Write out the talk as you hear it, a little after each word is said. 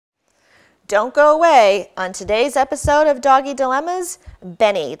Don't go away. On today's episode of Doggie Dilemmas,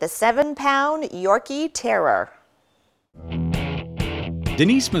 Bennie, the 7-pound Yorkie terror.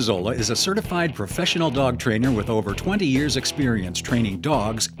 Denise Mazzola is a certified professional dog trainer with over 20 years experience training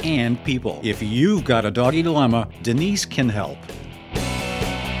dogs and people. If you've got a doggy dilemma, Denise can help.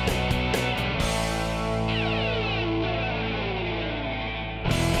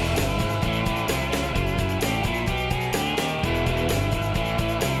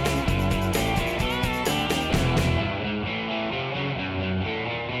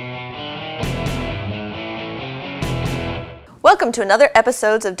 Welcome to another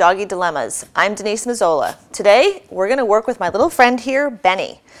episode of Doggie Dilemmas. I'm Denise Mazzola. Today, we're going to work with my little friend here,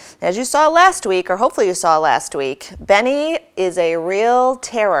 Bennie. As you saw last week, or hopefully you saw last week, Bennie is a real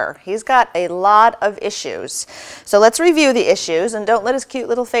terror. He's got a lot of issues. So let's review the issues, and don't let his cute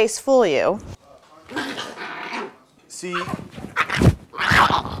little face fool you. See?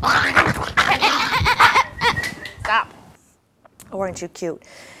 Stop. Oh, aren't you cute?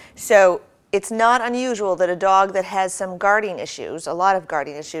 So, it's not unusual that a dog that has some guarding issues, a lot of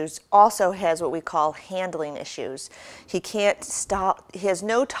guarding issues, also has what we call handling issues. He can't stop, he has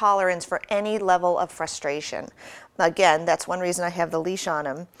no tolerance for any level of frustration. Again, that's one reason I have the leash on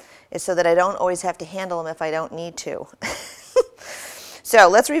him, is so that I don't always have to handle him if I don't need to. So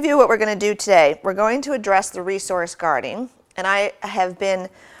let's review what we're going to do today. We're going to address the resource guarding, and I have been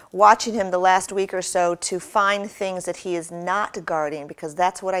watching him the last week or so to find things that he is not guarding, because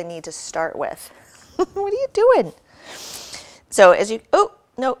that's what I need to start with. What are you doing? So as you, oh,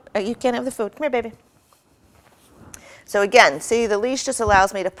 no, you can't have the food. Come here, baby. So again, see, the leash just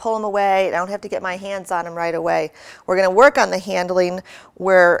allows me to pull him away. I don't have to get my hands on him right away. We're going to work on the handling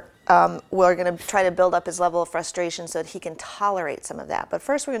where we're going to try to build up his level of frustration so that he can tolerate some of that. But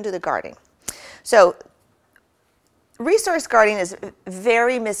first we're going to do the guarding. So resource guarding is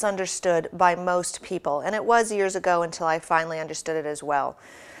very misunderstood by most people, and it was years ago until I finally understood it as well.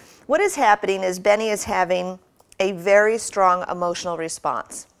 What is happening is Bennie is having a very strong emotional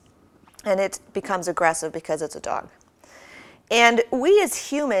response, and it becomes aggressive because it's a dog. And we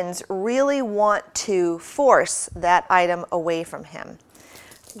as humans really want to force that item away from him.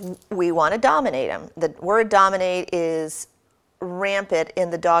 We want to dominate him. The word dominate is rampant in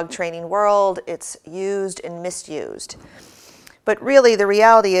the dog training world. It's used and misused. But really the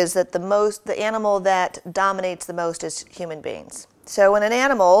reality is that the animal that dominates the most is human beings. So when an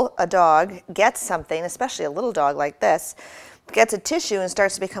animal, a dog, gets something, especially a little dog like this, gets a tissue and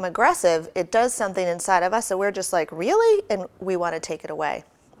starts to become aggressive, it does something inside of us, so we're just like, really? And we want to take it away.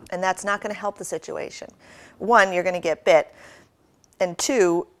 And that's not going to help the situation. One, you're going to get bit, and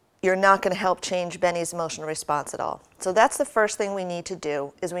two, you're not going to help change Bennie's emotional response at all. So that's the first thing we need to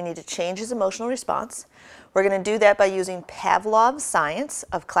do, is we need to change his emotional response. We're going to do that by using Pavlov's science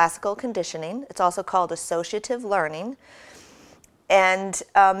of classical conditioning. It's also called associative learning. And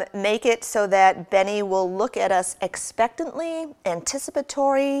make it so that Bennie will look at us expectantly,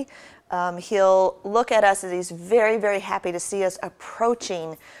 anticipatory. He'll look at us as he's very, very happy to see us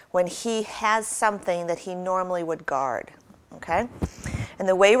approaching when he has something that he normally would guard. Okay? And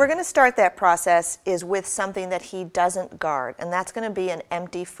the way we're going to start that process is with something that he doesn't guard, and that's going to be an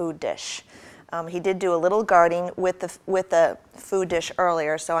empty food dish. He did do a little guarding with the food dish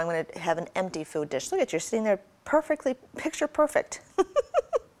earlier, so I'm going to have an empty food dish. Look at you, sitting there perfectly, picture perfect.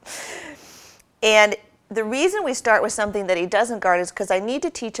 And the reason we start with something that he doesn't guard is because I need to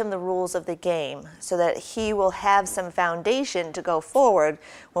teach him the rules of the game so that he will have some foundation to go forward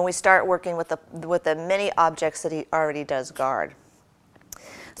when we start working with the many objects that he already does guard.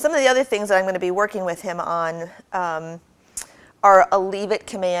 Some of the other things that I'm going to be working with him on are a leave it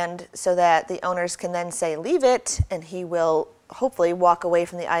command, so that the owners can then say leave it, and he will hopefully walk away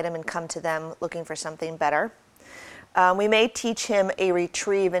from the item and come to them looking for something better. We may teach him a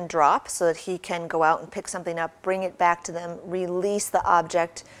retrieve and drop so that he can go out and pick something up, bring it back to them, release the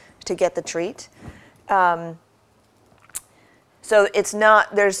object to get the treat. So it's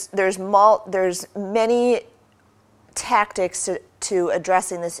not, there's many tactics to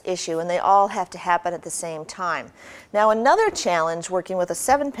addressing this issue, and they all have to happen at the same time. Now, another challenge working with a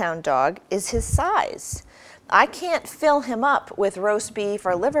 7-pound dog is his size. I can't fill him up with roast beef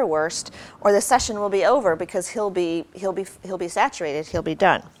or liverwurst, or the session will be over, because he'll be saturated. He'll be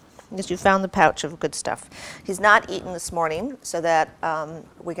done. Because you found the pouch of good stuff. He's not eaten this morning, so that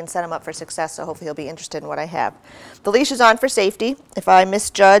we can set him up for success. So hopefully he'll be interested in what I have. The leash is on for safety. If I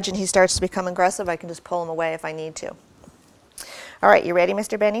misjudge and he starts to become aggressive, I can just pull him away if I need to. All right, you ready,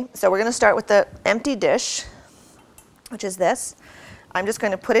 Mr. Bennie? So we're going to start with the empty dish, which is this. I'm just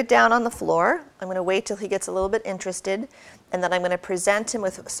going to put it down on the floor. I'm going to wait till he gets a little bit interested, And then I'm going to present him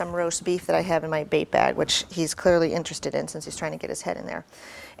with some roast beef that I have in my bait bag, which he's clearly interested in since he's trying to get his head in there.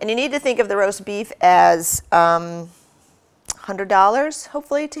 And you need to think of the roast beef as $100,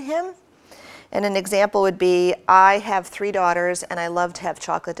 hopefully, to him. And an example would be, I have 3 daughters and I love to have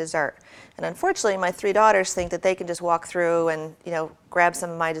chocolate dessert. And unfortunately, my 3 daughters think that they can just walk through and, you know, grab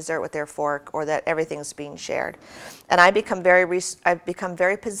some of my dessert with their fork, or that everything's being shared. And I've become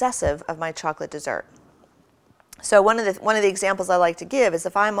very possessive of my chocolate dessert. So one of the examples I like to give is,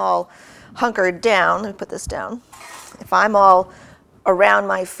 if I'm all hunkered down, let me put this down. If I'm all around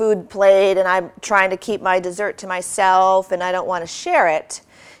my food plate and I'm trying to keep my dessert to myself and I don't want to share it,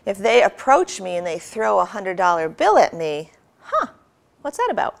 if they approach me and they throw a $100 bill at me, what's that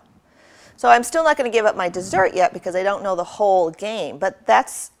about? So I'm still not going to give up my dessert yet because I don't know the whole game. But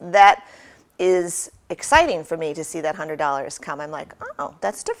that is exciting for me to see that $100 come. I'm like, oh,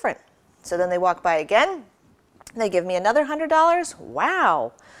 that's different. So then they walk by again. They give me another $100.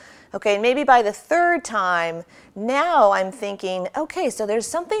 Wow. Okay, and maybe by the 3rd time, now I'm thinking, okay, so there's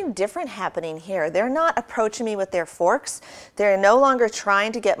something different happening here. They're not approaching me with their forks. They're no longer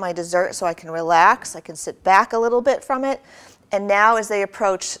trying to get my dessert so I can relax. I can sit back a little bit from it. And now as they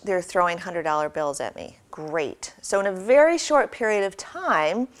approach, they're throwing $100 bills at me. Great. So in a very short period of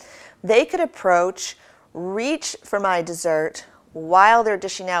time, they could approach, reach for my dessert while they're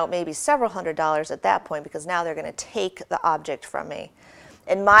dishing out maybe several $100s at that point, because now they're going to take the object from me.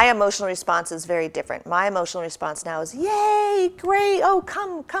 And my emotional response is very different. My emotional response now is, yay, great, oh,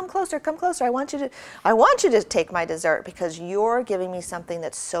 come closer, come closer. I want you to take my dessert because you're giving me something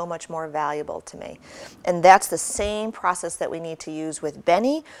that's so much more valuable to me. And that's the same process that we need to use with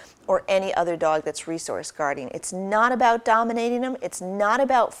Bennie or any other dog that's resource guarding. It's not about dominating him. It's not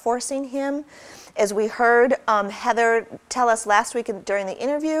about forcing him. As we heard Heather tell us last week during the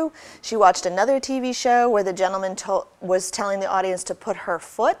interview, she watched another TV show where the gentleman was telling the audience to put her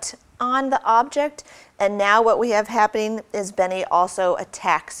foot on the object, and now what we have happening is Bennie also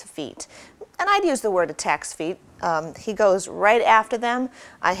attacks feet. And I'd use the word attacks feet. He goes right after them.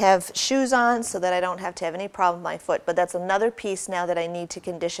 I have shoes on so that I don't have to have any problem with my foot, but that's another piece now that I need to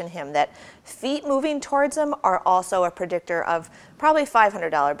condition him, that feet moving towards him are also a predictor of probably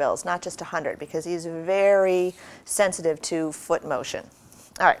 $500 bills, not just 100, because he's very sensitive to foot motion.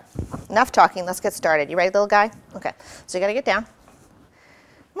 All right, enough talking, let's get started. You ready, little guy? Okay, so you gotta get down.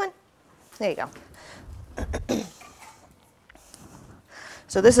 Come on, there you go.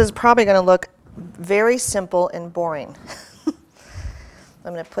 So this is probably gonna look very simple and boring.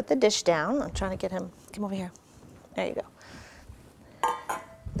 I'm going to put the dish down. I'm trying to get him. Come over here. There you go.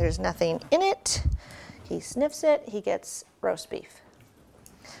 There's nothing in it. He sniffs it. He gets roast beef.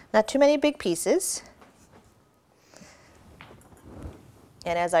 Not too many big pieces.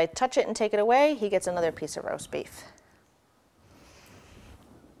 And as I touch it and take it away, he gets another piece of roast beef.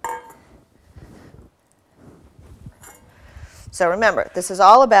 So remember, this is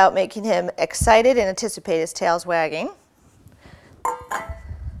all about making him excited and anticipate his tail's wagging.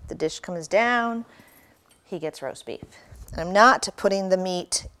 The dish comes down, he gets roast beef. And I'm not putting the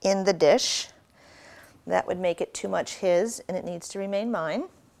meat in the dish. That would make it too much his, and it needs to remain mine.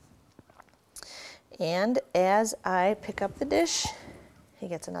 And as I pick up the dish, he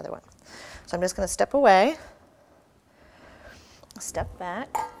gets another one. So I'm just going to step away, step back,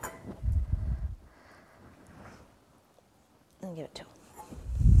 and give it to him.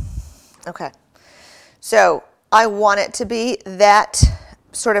 Okay, so I want it to be that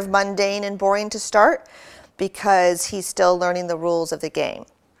sort of mundane and boring to start because he's still learning the rules of the game.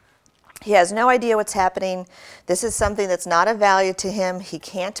 He has no idea what's happening. This is something that's not of value to him. He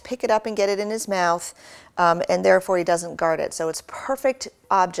can't pick it up and get it in his mouth, and therefore he doesn't guard it. So it's a perfect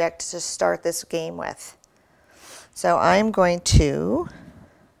object to start this game with. So I'm going to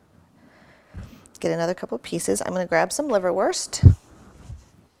get another couple of pieces. I'm going to grab some liverwurst.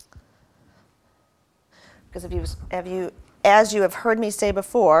 Because as you have heard me say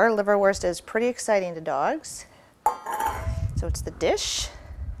before, liverwurst is pretty exciting to dogs. So it's the dish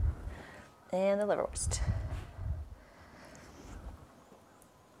and the liverwurst.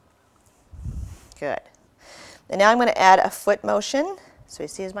 Good. And now I'm going to add a foot motion. So he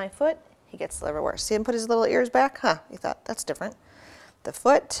sees my foot, he gets the liverwurst. See him put his little ears back? Huh, you thought that's different. The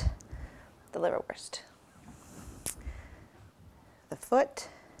foot, the liverwurst. The foot,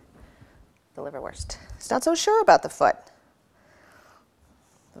 the liverwurst. He's not so sure about the foot.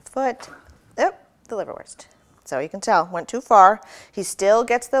 The foot, oh, the liverwurst. So you can tell, went too far. He still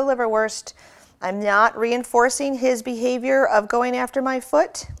gets the liverwurst. I'm not reinforcing his behavior of going after my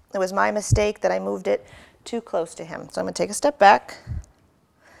foot. It was my mistake that I moved it too close to him. So I'm going to take a step back.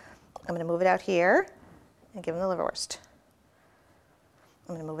 I'm going to move it out here and give him the liverwurst.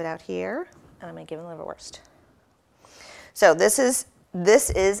 I'm going to move it out here, and I'm going to give him liverwurst. So this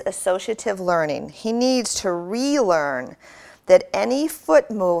is associative learning. He needs to relearn that any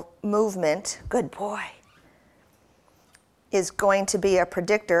foot movement, good boy, is going to be a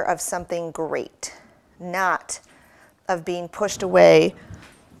predictor of something great, not of being pushed away,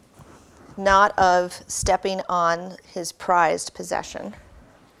 not of stepping on his prized possession.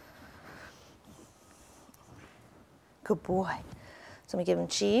 Good boy. So I'm going to give him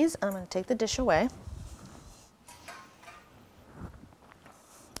cheese, and I'm going to take the dish away.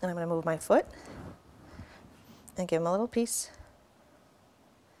 And I'm going to move my foot and give him a little piece.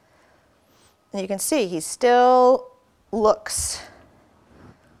 And you can see he still looks.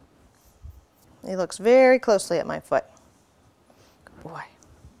 He looks very closely at my foot. Good boy.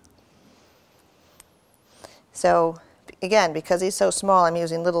 So again, because he's so small, I'm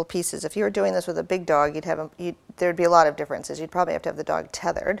using little pieces. If you were doing this with a big dog, there'd be a lot of differences. You'd probably have to have the dog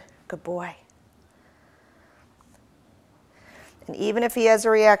tethered. Good boy. And even if he has a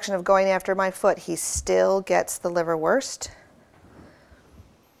reaction of going after my foot, he still gets the liverwurst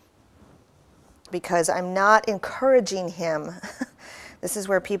because I'm not encouraging him. This is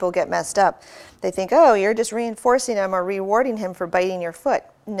where people get messed up. They think, oh, you're just reinforcing him or rewarding him for biting your foot.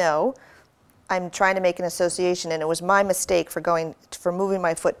 No, I'm trying to make an association, and it was my mistake for moving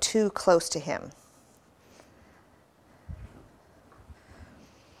my foot too close to him.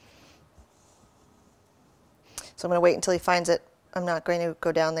 So I'm going to wait until he finds it. I'm not going to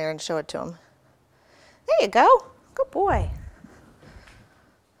go down there and show it to him. There you go. Good boy.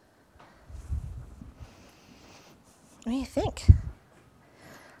 What do you think?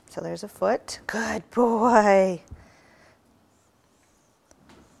 So there's a foot. Good boy.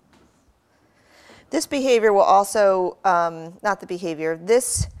 This behavior will also, not the behavior,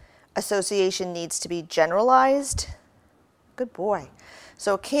 this association needs to be generalized. Good boy.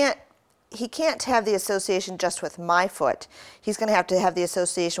 So he can't have the association just with my foot. He's going to have the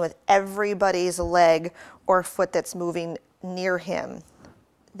association with everybody's leg or foot that's moving near him.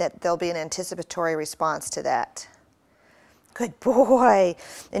 That there'll be an anticipatory response to that. Good boy.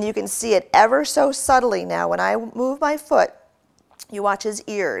 And you can see it ever so subtly now. When I move my foot, you watch his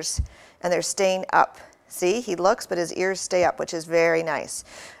ears, and they're staying up. See, he looks, but his ears stay up, which is very nice.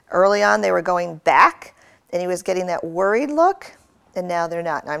 Early on, they were going back, and he was getting that worried look. And now they're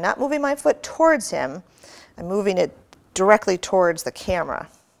not. Now, I'm not moving my foot towards him. I'm moving it directly towards the camera.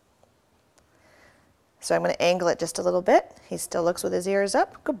 So I'm going to angle it just a little bit. He still looks with his ears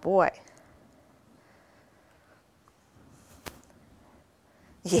up. Good boy.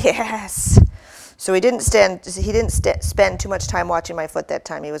 Yes. So he didn't spend too much time watching my foot that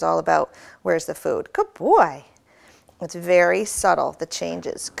time. He was all about, where's the food? Good boy. It's very subtle, the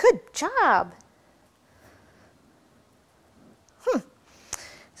changes. Good job.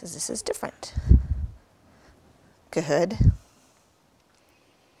 So this is different. Good.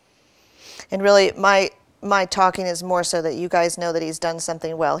 And really, my talking is more so that you guys know that he's done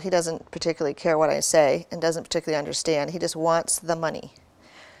something well. He doesn't particularly care what I say and doesn't particularly understand. He just wants the money.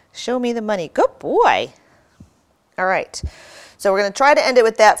 Show me the money. Good boy. All right. So we're going to try to end it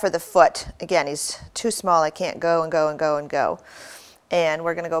with that for the foot. Again, he's too small. I can't go and go and go and go. And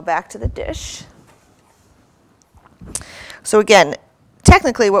we're going to go back to the dish. So again,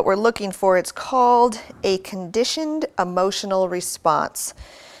 technically what we're looking for, it's called a conditioned emotional response.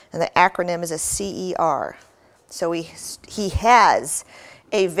 And the acronym is a CER. So he has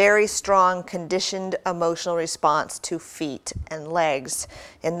a very strong conditioned emotional response to feet and legs.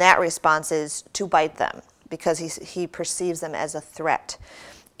 And that response is to bite them because he perceives them as a threat.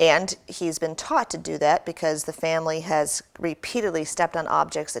 And he's been taught to do that because the family has repeatedly stepped on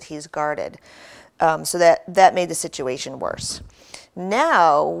objects that he's guarded. So that made the situation worse.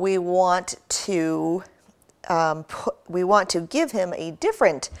 Now we want to give him a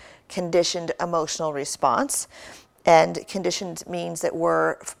different conditioned emotional response. And conditioned means that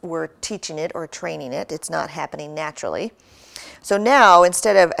we're teaching it or training it. It's not happening naturally. So now,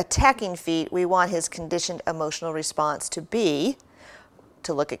 instead of attacking feet, we want his conditioned emotional response to be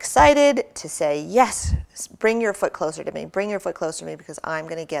to look excited, to say, yes, bring your foot closer to me, bring your foot closer to me because I'm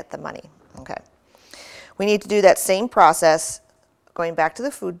going to get the money. Okay. We need to do that same process going back to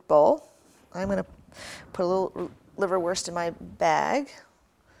the food bowl. I'm going to put a little liverwurst in my bag.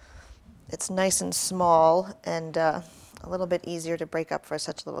 It's nice and small and a little bit easier to break up for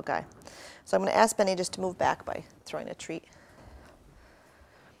such a little guy. So I'm going to ask Benny just to move back by throwing a treat.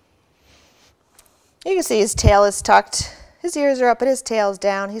 You can see his tail is tucked. His ears are up, but his tail's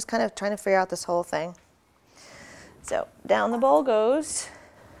down. He's kind of trying to figure out this whole thing. So down the bowl goes.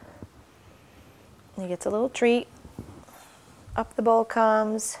 He gets a little treat. Up the bowl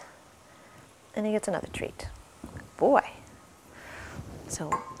comes, and he gets another treat. Good boy.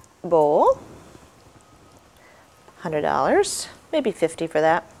 So, bowl, $100, maybe $50 for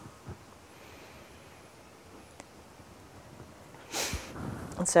that.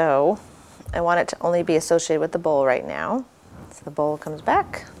 And so, I want it to only be associated with the bowl right now. So the bowl comes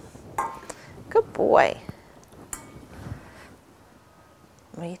back. Good boy.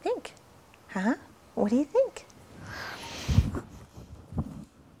 What do you think? Huh? What do you think?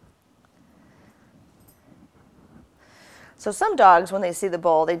 So some dogs, when they see the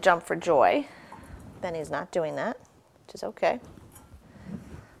bowl, they jump for joy. Benny's not doing that, which is okay.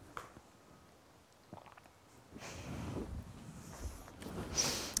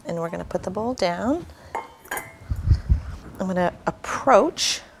 And we're going to put the bowl down. I'm going to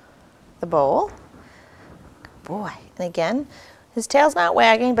approach the bowl. Good boy. And again, his tail's not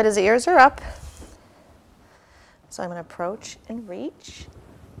wagging, but his ears are up. So I'm going to approach and reach.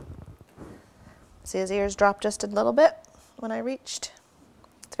 See his ears drop just a little bit when I reached.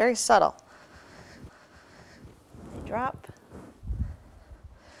 It's very subtle. They drop.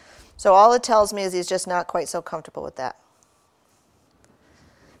 So all it tells me is he's just not quite so comfortable with that.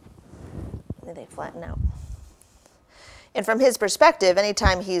 And they flatten out. And from his perspective,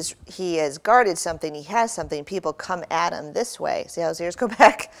 anytime he has guarded something, he has something, people come at him this way. See how his ears go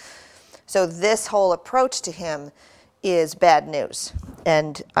back? So this whole approach to him is bad news.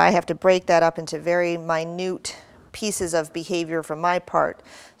 And I have to break that up into very minute pieces of behavior from my part.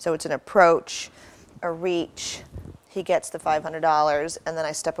 So it's an approach, a reach, he gets the $500, and then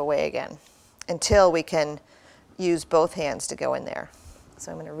I step away again until we can use both hands to go in there.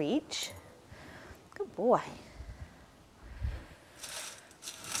 So I'm going to reach. Good boy.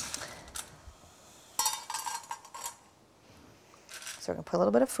 So we're going to put a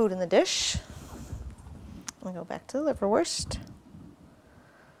little bit of food in the dish. I'm going to go back to the liverwurst.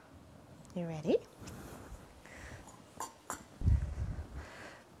 You ready?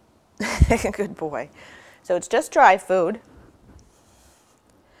 Good boy. So it's just dry food.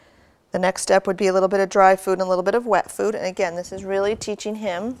 The next step would be a little bit of dry food and a little bit of wet food. And again, this is really teaching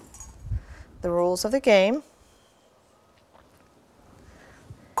him the rules of the game.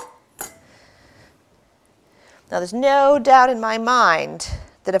 Now there's no doubt in my mind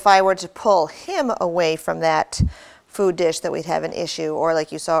that if I were to pull him away from that food dish that we'd have an issue, or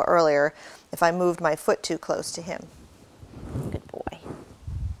like you saw earlier, if I moved my foot too close to him. Good boy.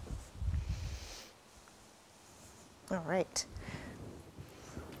 All right.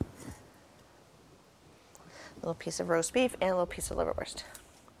 A little piece of roast beef and a little piece of liverwurst.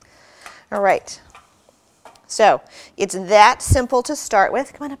 All right. So it's that simple to start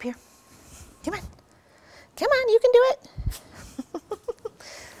with. Come on up here. Come on. Come on, you can do it.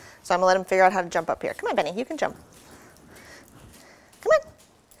 So I'm going to let him figure out how to jump up here. Come on, Benny, you can jump. Come on.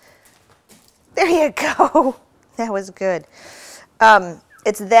 There you go. That was good.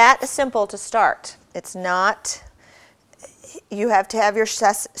 It's that simple to start. It's not, you have to have your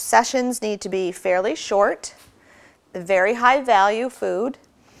sessions need to be fairly short, very high value food.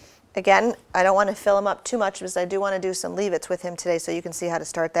 Again, I don't want to fill him up too much because I do want to do some leave-its with him today so you can see how to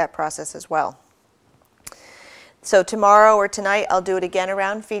start that process as well. So tomorrow or tonight, I'll do it again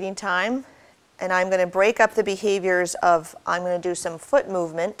around feeding time, and I'm going to break up the behaviors of, I'm going to do some foot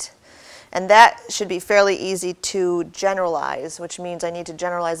movement, and that should be fairly easy to generalize, which means I need to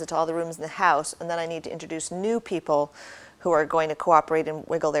generalize it to all the rooms in the house, and then I need to introduce new people who are going to cooperate and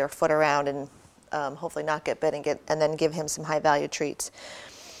wiggle their foot around and hopefully not get bit and then give him some high-value treats.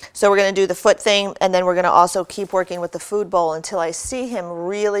 So we're going to do the foot thing, and then we're going to also keep working with the food bowl until I see him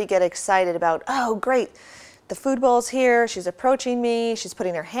really get excited about, oh, great. The food bowl's here, she's approaching me, she's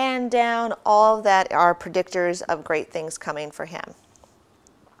putting her hand down. All of that are predictors of great things coming for him.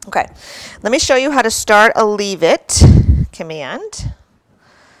 Okay, let me show you how to start a leave it command.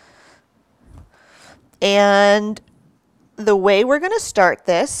 And the way we're going to start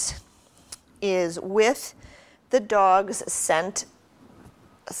this is with the dog's scent,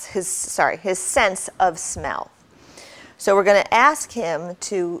 his sense of smell. So we're going to ask him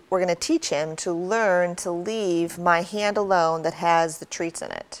to, we're going to teach him to learn to leave my hand alone that has the treats in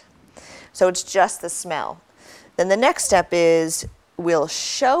it. So it's just the smell. Then the next step is we'll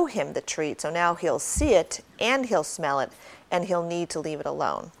show him the treat. So now he'll see it and he'll smell it and he'll need to leave it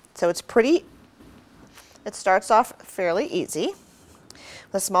alone. So it's pretty, it starts off fairly easy.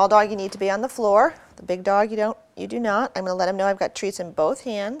 The small dog, you need to be on the floor. The big dog, you do not. I'm going to let him know I've got treats in both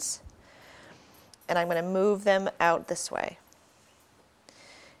hands. And I'm going to move them out this way.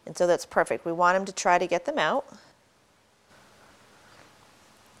 And so that's perfect. We want him to try to get them out.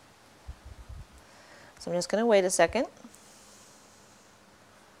 So I'm just going to wait a second.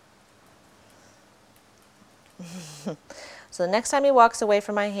 So the next time he walks away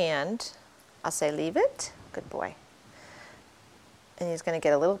from my hand, I'll say, leave it, good boy. And he's going to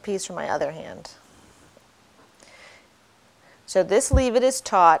get a little piece from my other hand. So this leave it is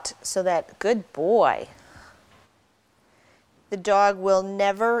taught so that, good boy, the dog will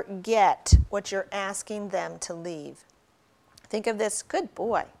never get what you're asking them to leave. Think of this, good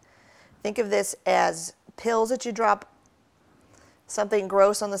boy. Think of this as pills that you drop, something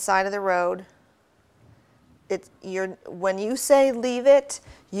gross on the side of the road. When you say leave it,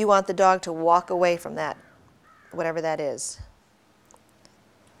 you want the dog to walk away from that, whatever that is.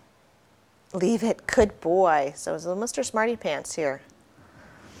 Leave it, good boy. So it's little Mr. Smarty Pants here.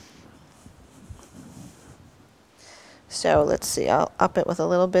 So let's see, I'll up it with a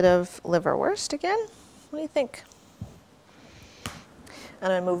little bit of liverwurst again. What do you think? I'm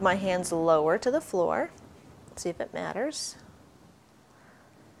going to move my hands lower to the floor. See if it matters.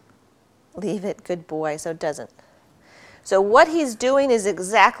 Leave it, good boy, so it doesn't. So what he's doing is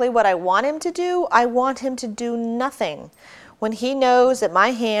exactly what I want him to do. I want him to do nothing. When he knows that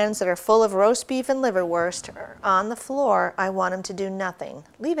my hands that are full of roast beef and liverwurst are on the floor, I want him to do nothing.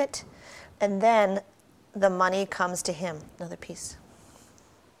 Leave it. And then the money comes to him. Another piece.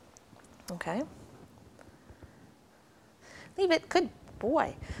 Okay. Leave it, good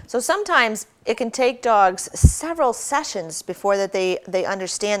boy. So sometimes it can take dogs several sessions before that they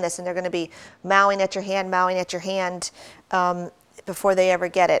understand this, and they're going to be mowing at your hand, before they ever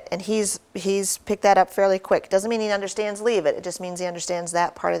get it. And he's picked that up fairly quick. Doesn't mean he understands leave it. It just means he understands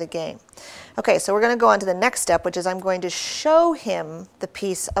that part of the game. Okay, so we're going to go on to the next step, which is I'm going to show him the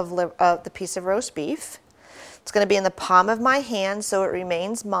piece of roast beef. It's going to be in the palm of my hand, so it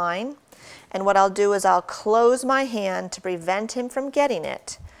remains mine. And what I'll do is I'll close my hand to prevent him from getting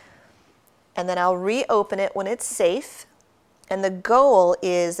it. And then I'll reopen it when it's safe. And the goal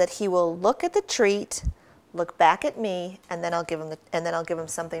is that he will look at the treat, look back at me, and then I'll give him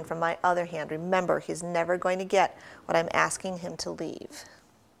something from my other hand. Remember, he's never going to get what I'm asking him to leave.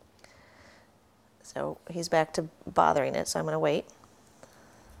 So he's back to bothering it, so I'm going to wait.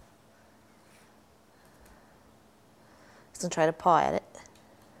 He's going to try to paw at it.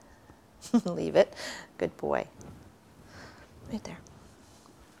 Leave it. Good boy. Right there.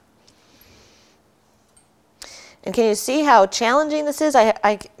 And can you see how challenging this is?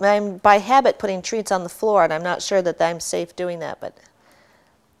 I'm by habit putting treats on the floor, and I'm not sure that I'm safe doing that. But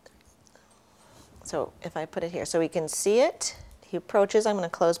so if I put it here, so he can see it, he approaches. I'm going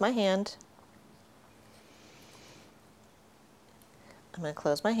to close my hand. I'm going to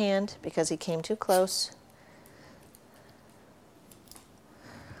close my hand because he came too close.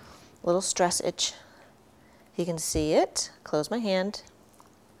 Little stress itch. He can see it. Close my hand.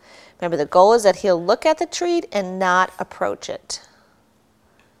 Remember, the goal is that he'll look at the treat and not approach it.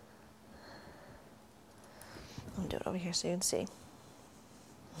 I'm going to do it over here so you can see.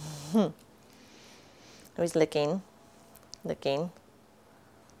 Oh, he's licking. Licking.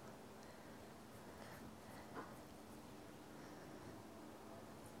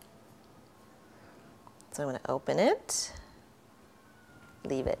 So I'm going to open it.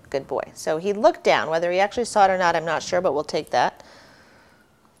 Leave it. Good boy. So he looked down. Whether he actually saw it or not, I'm not sure, but we'll take that.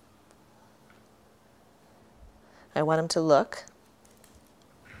 I want him to look.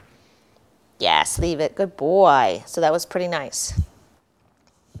 Yes, leave it. Good boy. So that was pretty nice.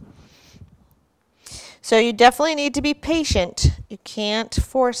 So you definitely need to be patient. You can't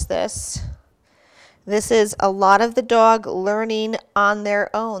force this. This is a lot of the dog learning on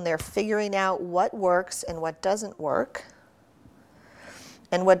their own. They're figuring out what works and what doesn't work.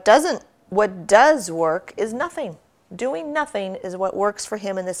 And what does work is nothing. Doing nothing is what works for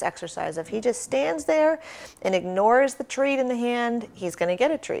him in this exercise. If he just stands there and ignores the treat in the hand, he's going to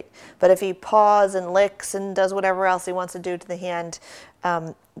get a treat. But if he paws and licks and does whatever else he wants to do to the hand,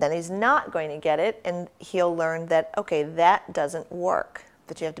 then he's not going to get it, and he'll learn that, okay, that doesn't work.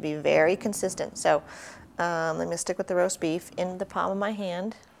 That you have to be very consistent. So let me stick with the roast beef in the palm of my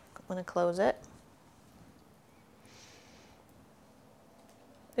hand. I'm going to close it.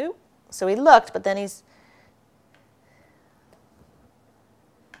 Ooh. So he looked, but then he's...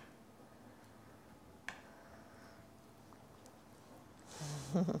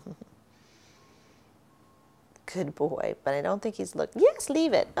 Good boy, but I don't think he's looked. Yes,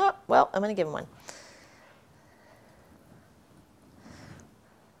 leave it. Oh, well, I'm going to give him one.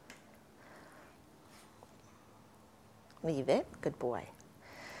 Leave it. Good boy.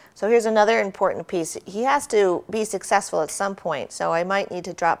 So here's another important piece. He has to be successful at some point, so I might need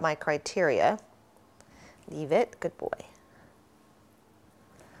to drop my criteria. Leave it. Good boy.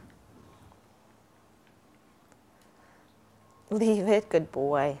 Leave it. Good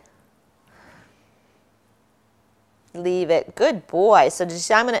boy. Leave it. Good boy. So did you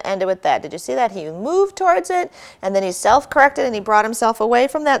see, I'm going to end it with that. Did you see that? He moved towards it, and then he self-corrected, and he brought himself away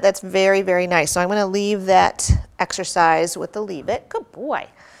from that. That's very, very nice. So I'm going to leave that exercise with the leave it. Good boy.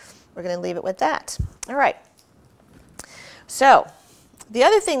 We're going to leave it with that. All right. So the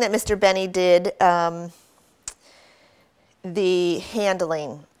other thing that Mr. Bennie did, the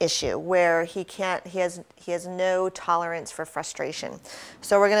handling issue, where he has no tolerance for frustration.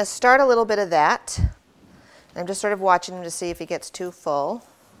 So we're going to start a little bit of that. I'm just sort of watching him to see if he gets too full.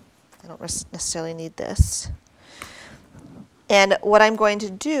 I don't necessarily need this. And what I'm going to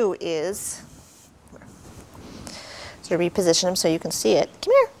do is sort of reposition him so you can see it.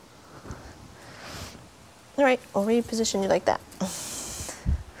 Come here. All right, I'll reposition you like that.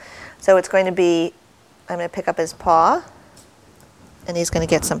 So it's going to be, I'm going to pick up his paw, and he's going to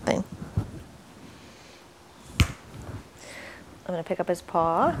get something. I'm going to pick up his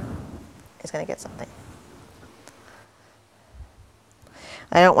paw. He's going to get something.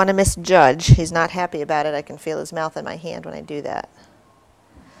 I don't want to misjudge. He's not happy about it. I can feel his mouth in my hand when I do that.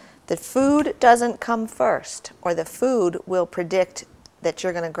 The food doesn't come first, or the food will predict that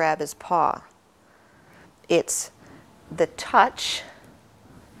you're going to grab his paw. It's the touch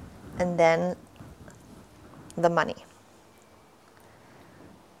and then the money.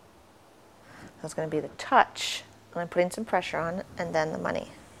 So it's going to be the touch, and I'm putting some pressure on, and then the money.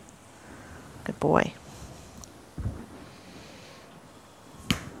 Good boy.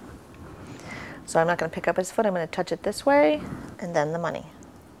 So I'm not going to pick up his foot. I'm going to touch it this way, and then the money.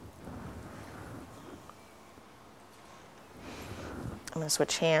 I'm going to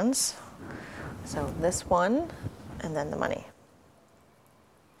switch hands. So this one, and then the money.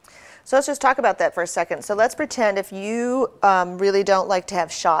 So let's just talk about that for a second. So let's pretend if you really don't like to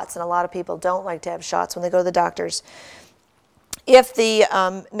have shots, and a lot of people don't like to have shots when they go to the doctors. If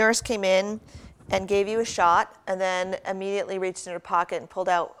the nurse came in and gave you a shot, and then immediately reached in her pocket and pulled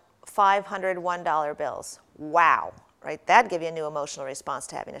out 500 $1 bills. Wow, right? That'd give you a new emotional response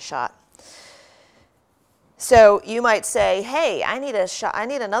to having a shot. So you might say, hey, I need a shot. I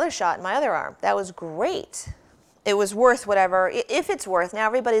need another shot in my other arm. That was great. It was worth whatever, if it's worth. Now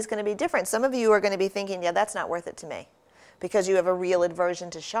everybody's going to be different. Some of you are going to be thinking, yeah, that's not worth it to me, because you have a real aversion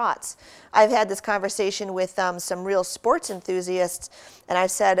to shots. I've had this conversation with some real sports enthusiasts, and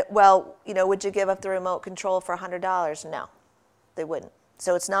I've said, well, you know, would you give up the remote control for $100? No, they wouldn't.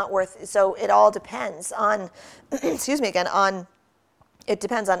 So it's not worth, so it all depends on, excuse me again, it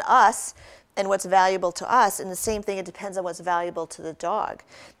depends on us and what's valuable to us, and the same thing, it depends on what's valuable to the dog.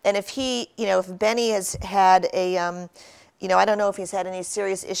 And if he, you know, if Bennie has had a, you know, I don't know if he's had any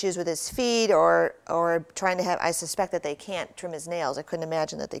serious issues with his feet or trying to have, I suspect that they can't trim his nails. I couldn't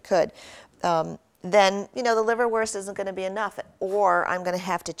imagine that they could. Then, you know, the liverwurst isn't going to be enough, or I'm going to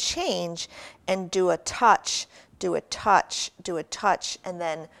have to change and do a touch, do a touch, do a touch, and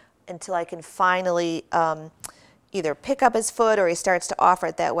then until I can finally either pick up his foot or he starts to offer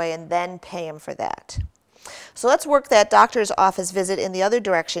it that way, and then pay him for that. So let's work that doctor's office visit in the other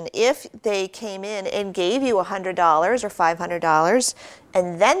direction. If they came in and gave you $100 or $500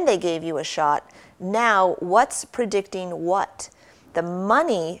 and then they gave you a shot, now what's predicting what? The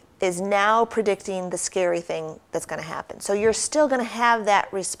money is now predicting the scary thing that's going to happen. So you're still going to have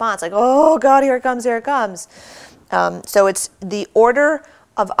that response, like, oh God, here it comes, here it comes. So it's the order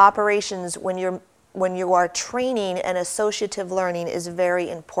of operations when you are training, and associative learning is very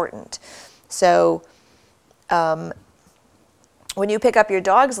important. So when you pick up your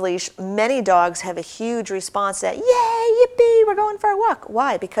dog's leash, many dogs have a huge response to that. Yay, yippee, we're going for a walk.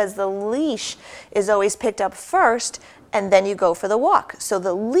 Why? Because the leash is always picked up first, and then you go for the walk. So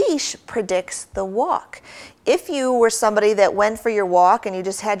the leash predicts the walk. If you were somebody that went for your walk and you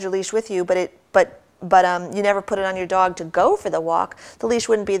just had your leash with you, but you never put it on your dog to go for the walk, the leash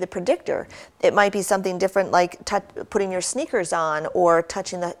wouldn't be the predictor. It might be something different, like putting your sneakers on, or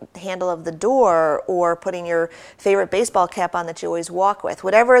touching the handle of the door, or putting your favorite baseball cap on that you always walk with.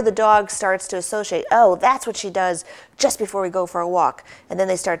 Whatever the dog starts to associate, oh, that's what she does just before we go for a walk. And then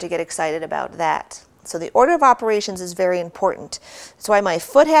they start to get excited about that. So the order of operations is very important. That's why my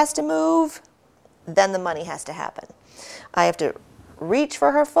foot has to move, then the money has to happen. I have to reach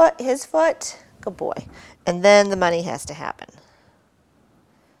for her foot, his foot, good boy, and then the money has to happen.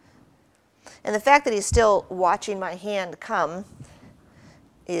 And the fact that he's still watching my hand come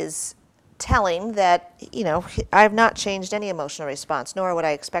is telling that, you know, I have not changed any emotional response, nor would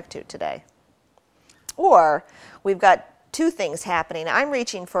I expect to today. Or we've got two things happening. I'm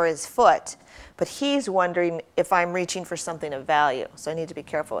reaching for his foot, but he's wondering if I'm reaching for something of value. So I need to be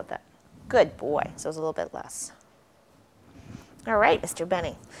careful with that. Good boy. So it's a little bit less. All right, Mr.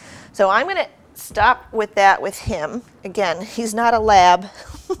 Bennie. So I'm going to stop with that with him. Again, he's not a lab.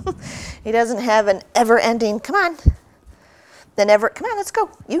 He doesn't have an ever-ending, come on, come on, let's go.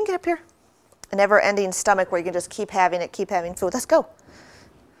 You can get up here. An ever-ending stomach where you can just keep having it, keep having food. Let's go.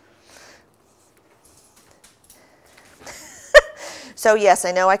 So yes,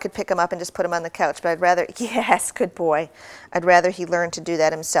 I know I could pick him up and just put him on the couch, but I'd rather, yes, good boy. I'd rather he learn to do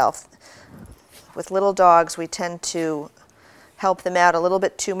that himself. With little dogs, we tend to help them out a little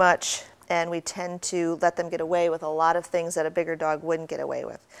bit too much, and we tend to let them get away with a lot of things that a bigger dog wouldn't get away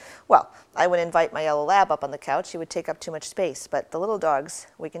with. Well, I would invite my yellow lab up on the couch. He would take up too much space, but the little dogs,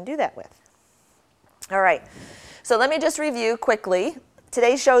 we can do that with. All right, so let me just review quickly.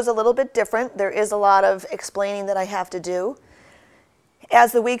 Today's show is a little bit different. There is a lot of explaining that I have to do.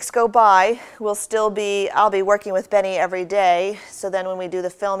 As the weeks go by, I'll be working with Benny every day, so then when we do the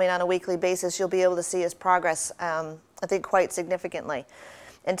filming on a weekly basis, you'll be able to see his progress, I think, quite significantly.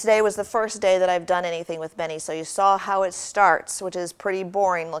 And today was the first day that I've done anything with Benny, so you saw how it starts, which is pretty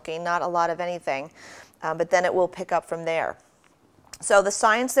boring looking, not a lot of anything, but then it will pick up from there. So the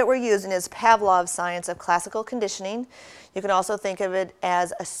science that we're using is Pavlov's science of classical conditioning. You can also think of it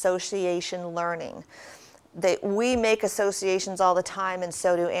as association learning. We make associations all the time, and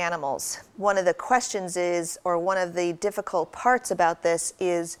so do animals. One of the questions is, or one of the difficult parts about this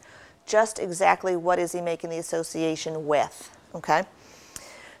is just exactly what is he making the association with, okay?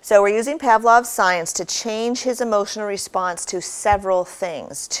 So we're using Pavlov's science to change his emotional response to several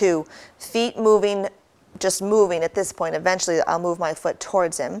things, to feet moving, just moving at this point. Eventually I'll move my foot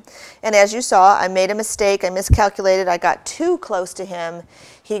towards him. And as you saw, I made a mistake. I miscalculated. I got too close to him.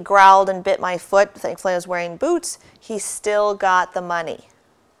 He growled and bit my foot. Thankfully I was wearing boots. He still got the money.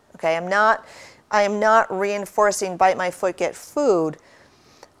 Okay, I am not reinforcing bite my foot, get food.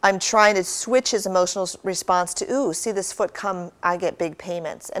 I'm trying to switch his emotional response to, ooh, see this foot come, I get big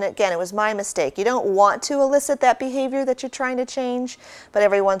payments. And again, it was my mistake. You don't want to elicit that behavior that you're trying to change, but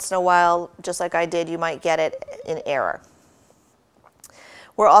every once in a while, just like I did, you might get it in error.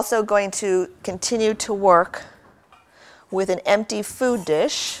 We're also going to continue to work with an empty food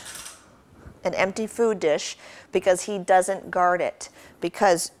dish, because he doesn't guard it.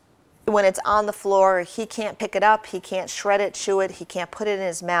 Because when it's on the floor, he can't pick it up, he can't shred it, chew it, he can't put it in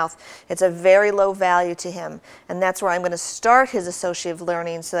his mouth. It's a very low value to him. And that's where I'm going to start his associative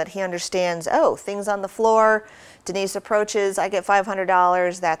learning so that he understands, oh, things on the floor, Denise approaches, I get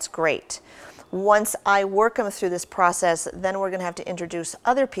 $500, that's great. Once I work him through this process, then we're going to have to introduce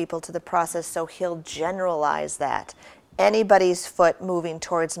other people to the process so he'll generalize that. Anybody's foot moving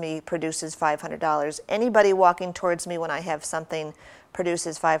towards me produces $500. Anybody walking towards me when I have something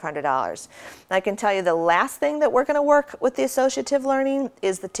produces $500. I can tell you the last thing that we're going to work with the associative learning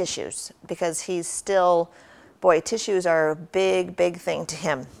is the tissues, because he's still, boy, tissues are a big, big thing to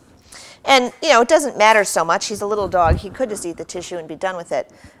him. And, you know, it doesn't matter so much. He's a little dog. He could just eat the tissue and be done with it.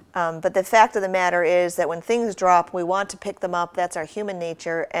 But the fact of the matter is that when things drop, we want to pick them up. That's our human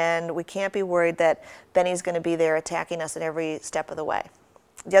nature, and we can't be worried that Benny's going to be there attacking us at every step of the way.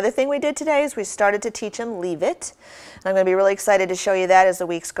 The other thing we did today is we started to teach him leave it. And I'm going to be really excited to show you that as the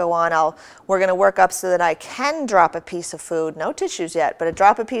weeks go on. We're going to work up so that I can drop a piece of food, no tissues yet, but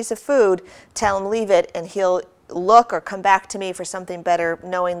drop a piece of food, tell him leave it, and he'll look or come back to me for something better,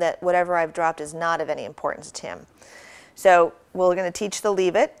 knowing that whatever I've dropped is not of any importance to him. So we're going to teach the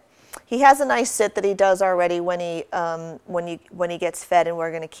leave it. He has a nice sit that he does already when he gets fed, and we're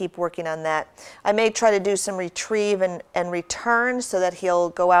going to keep working on that. I may try to do some retrieve and return so that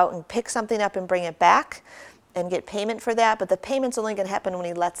he'll go out and pick something up and bring it back and get payment for that, but the payment's only going to happen when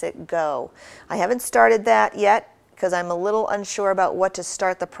he lets it go. I haven't started that yet because I'm a little unsure about what to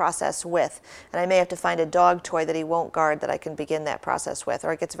start the process with, and I may have to find a dog toy that he won't guard that I can begin that process with,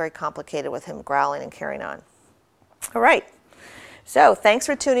 or it gets very complicated with him growling and carrying on. All right. So thanks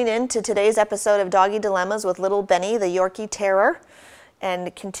for tuning in to today's episode of Doggie Dilemmas with little Benny, the Yorkie Terror,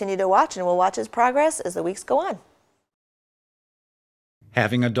 and continue to watch, and we'll watch his progress as the weeks go on.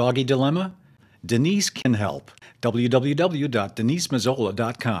 Having a doggy dilemma? Denise can help.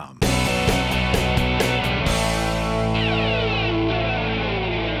 www.denisemazzola.com.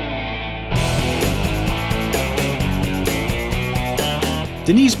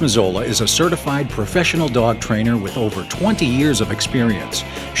 Denise Mazzola is a certified professional dog trainer with over 20 years of experience.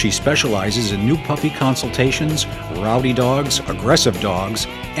 She specializes in new puppy consultations, rowdy dogs, aggressive dogs,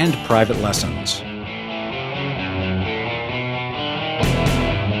 and private lessons.